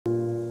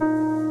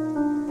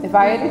If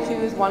I had to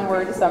choose one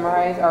word to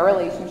summarize our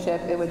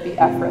relationship, it would be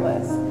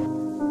effortless.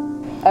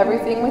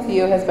 Everything with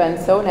you has been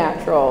so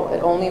natural,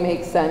 it only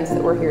makes sense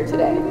that we're here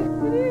today.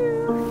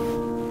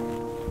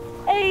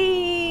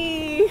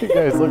 Hey! You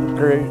guys look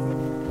great.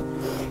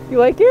 You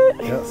like it?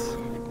 Yes.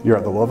 You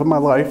are the love of my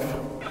life,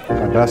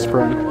 my best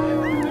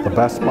friend, the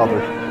best mother,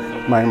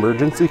 my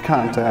emergency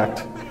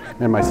contact,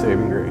 and my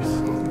saving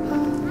grace.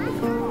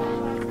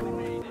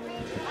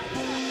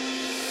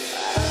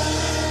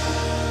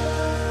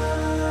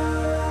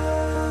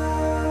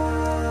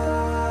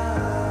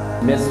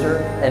 Mr.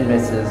 and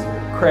Mrs.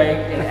 Craig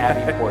and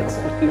Abbye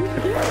Portson.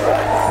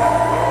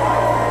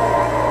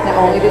 Not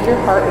only did your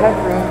heart have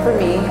room for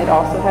me, it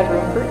also had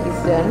room for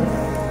Easton.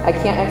 I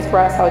can't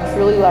express how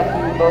truly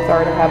lucky we both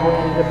are to have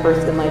landed a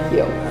person like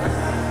you.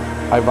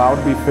 I vow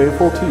to be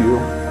faithful to you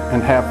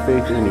and have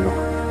faith in you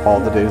all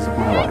the days of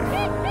my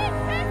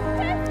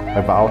life.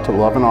 I vow to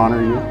love and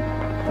honor you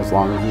as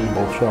long as we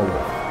both shall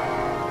live.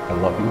 I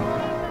love you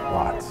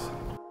lots.